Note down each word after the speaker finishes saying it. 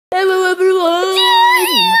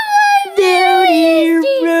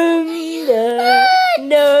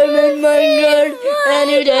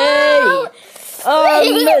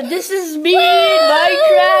This is me in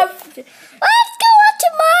Minecraft. Let's go up to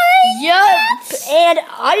mine. Yep, and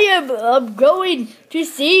I am going to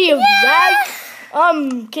see if Zach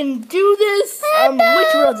can do this.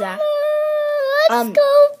 Which world, Zach? Let's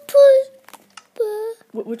go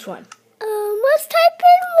put. Which one? Let's type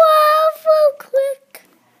in WAF real quick.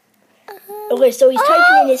 Okay, so he's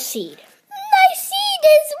typing in his seed. My seed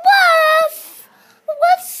is WAF.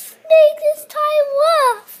 Let's make this time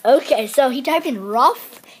WAF. Okay, so he typed in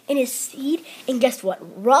rough in his seed, and guess what?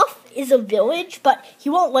 Rough is a village, but he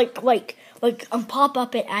won't pop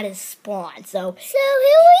up it at his spawn. So here we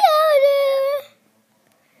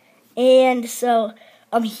are. And so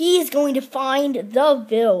he's going to find the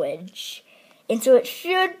village. And so it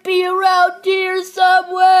should be around here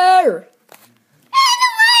somewhere.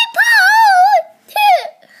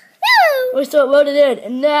 Oh, so it loaded in,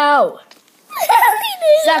 and now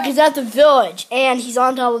Zach is at the village, and he's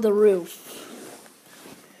on top of the roof.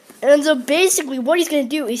 And so basically what he's going to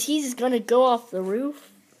do is he's going to go off the roof.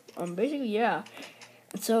 Basically, yeah.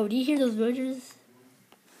 And so, do you hear those villagers?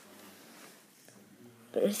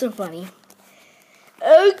 But it's so funny.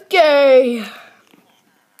 Okay,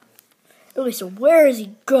 so where is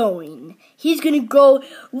he going? He's going to go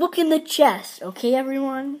look in the chest, okay,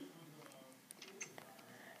 everyone?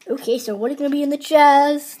 Okay, so what is going to be in the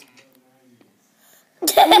chest? Ooh,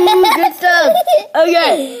 good stuff.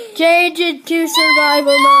 Okay, change it to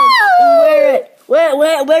survival mode.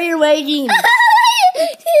 Wear it. Wear your leggings.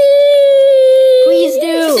 Please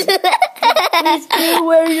do. Please do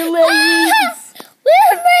wear your leggings.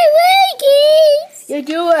 Wear my leggings. You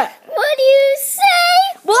do it. What do you say?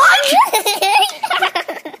 What?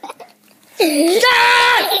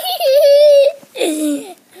 Stop!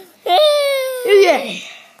 Okay.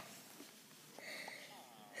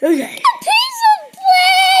 Okay. A piece of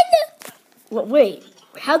bread. Well, wait.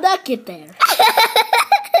 How'd that get there?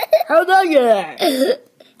 How'd that get there?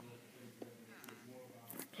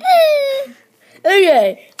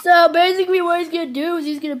 Okay, so basically what he's gonna do is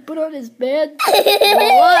he's gonna put on his bed. What?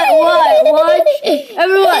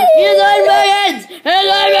 Everyone, here's my hands! Here's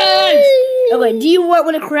my hands! Okay, do you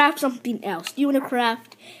want to craft something else? Do you want to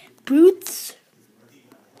craft boots?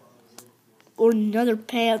 Or another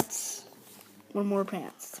pants? Or more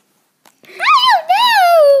pants? I don't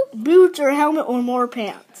know! Boots or helmet or more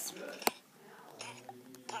pants?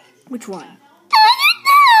 Which one?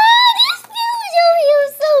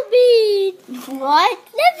 What?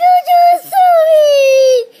 That villager is so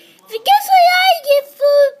mean. But guess what I get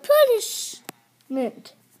for punishment?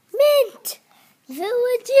 Mint.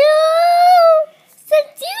 Villager,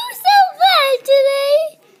 since you so bad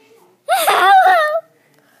today,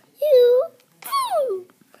 you poo.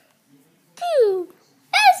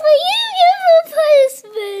 That's what you get for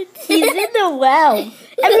punishment. He's in the well.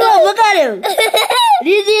 Everyone, look at him. Did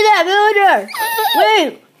you see that villager?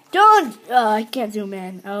 Wait. Don't! I can't zoom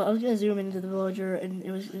in. I was gonna zoom into the villager, and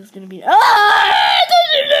it was gonna be. Ah!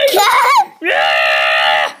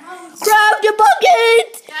 Grab the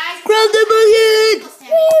bucket! Grab the bucket!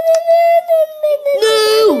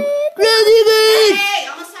 No! Grab the bucket! Hey,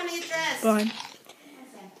 almost time to get dressed. Fine.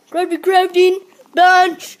 Grab the crafting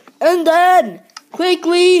bench, and then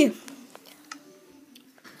quickly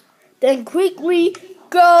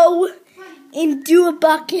go into a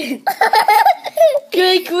bucket.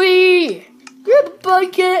 Quickly! Grab a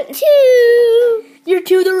bucket! You're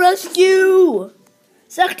to the rescue!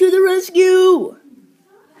 Zach to the rescue!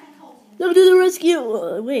 Zach to the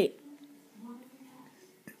rescue! Wait.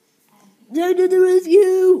 Zach to the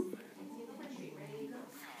rescue!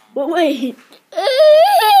 But wait.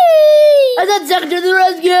 I said Zach to the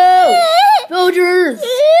rescue! Villagers!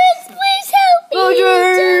 Please help me!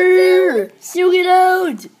 Villager! Still get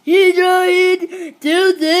out! He tried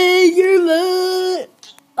to take your life!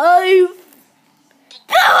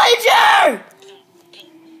 Villager!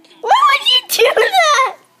 Why would you do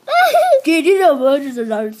that? Did you know villagers are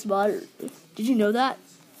not smarter? Did you know that?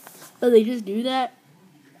 Oh, they just do that?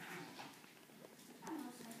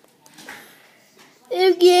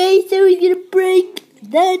 Okay, so he's gonna break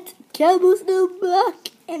that cobblestone block,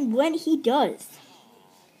 and when he does,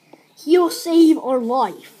 he'll save our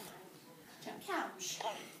life. Couch.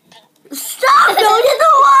 Stop going in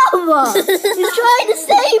the lava! He's trying to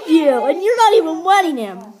save you, and you're not even letting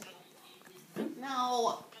him.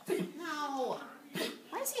 No.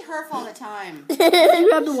 Why is he hurtful all the time? Did you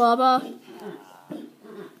grab the lava?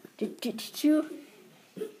 Did you?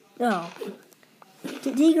 No.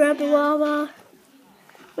 Did he grab the lava?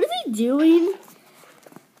 What is he doing?